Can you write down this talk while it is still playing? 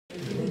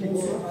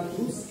Bonsoir à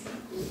tous.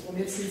 Je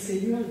remercie le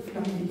Seigneur d'être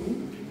parmi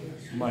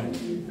nous. Ouais.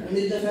 On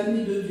est de la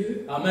famille de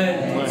Dieu. Amen.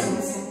 Ouais.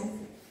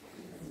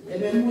 Et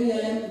bien moi, il y a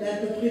à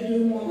peu près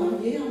 2 mois en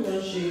arrière, là,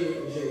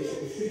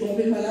 je suis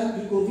tombée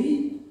malade du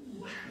Covid,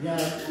 il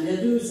y a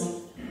 2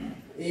 ans.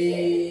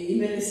 Et il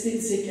m'est resté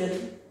une séquelle.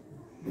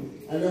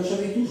 Alors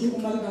j'avais toujours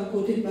mal d'un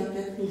côté de ma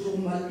tête, toujours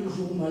mal,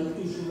 toujours mal,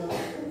 toujours mal.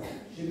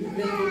 J'ai vu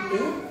plein de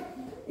docteurs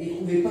et ils ne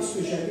trouvaient pas ce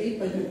que j'avais,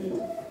 pas du tout.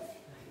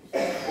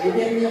 Et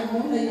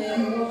dernièrement, là, il y a un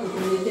mois, quand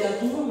on était à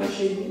Tours, là,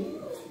 chez nous,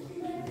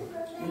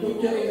 le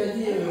docteur il m'a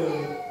dit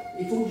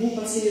il faut que vous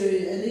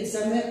passiez un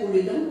examen pour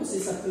les dents, parce que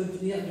ça peut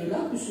venir de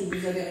là, puisque vous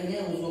n'avez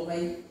rien aux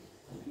oreilles.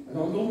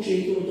 Alors donc j'ai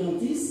été au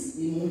dentiste,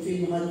 ils m'ont fait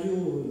une radio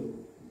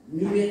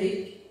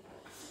numérique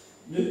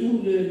de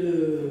tout le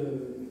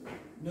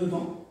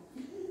devant.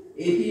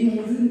 Et puis ils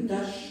m'ont vu une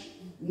tache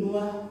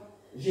noire,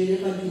 j'ai les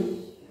radios,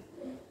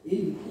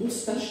 une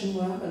grosse tache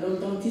noire. Alors le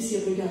dentiste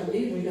il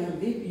regardait,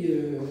 puis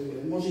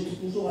moi j'étais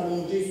toujours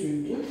allongée sur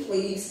une truc, je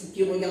croyais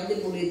qu'il regardait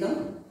pour les dents.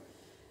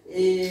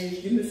 Et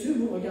je dis, monsieur,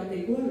 vous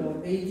regardez quoi alors?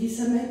 Et il dit,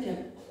 ça mec.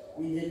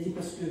 Il a dit,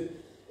 parce que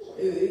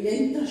il y a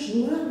une tache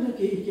noire là,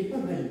 qui est pas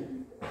belle.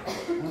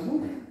 Ah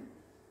bon?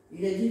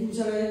 Il a dit, vous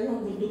allez aller voir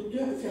votre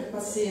docteur faire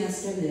passer un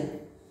scanner.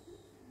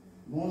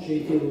 Bon, j'ai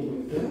été au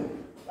docteur.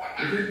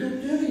 Et puis, le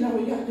docteur, il a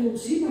regardé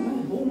aussi, maman,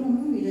 bon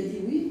maman, il a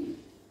dit oui.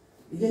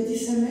 Il a dit,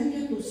 ça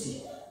m'inquiète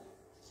aussi.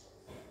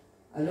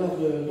 Alors,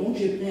 donc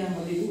j'ai pris un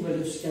rendez-vous vers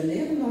le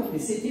scanner, là, mais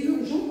c'était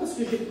urgent parce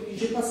que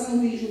j'ai passé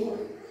en 8 jours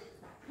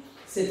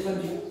cette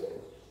radio.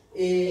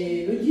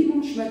 Et le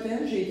dimanche matin,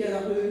 j'ai été à la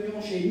réunion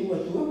chez nous à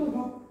Tours,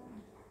 là-bas,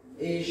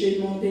 et j'ai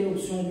demandé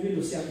l'option d'huile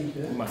au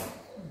serviteur.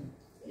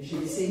 Et j'ai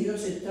dit, Seigneur,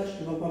 cette tâche,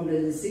 tu ne vas pas me la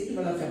laisser, tu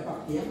vas la faire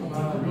partir.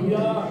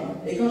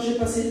 Et quand j'ai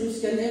passé le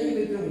scanner, il n'y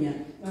avait plus rien.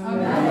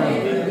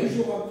 8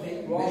 jours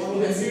après, je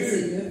remercie le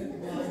Seigneur.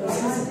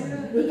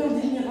 Le temps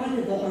des miracles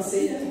est pas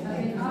passé.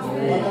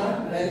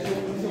 Voilà,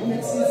 je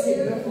remercie le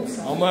Seigneur pour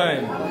ça.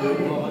 Amen.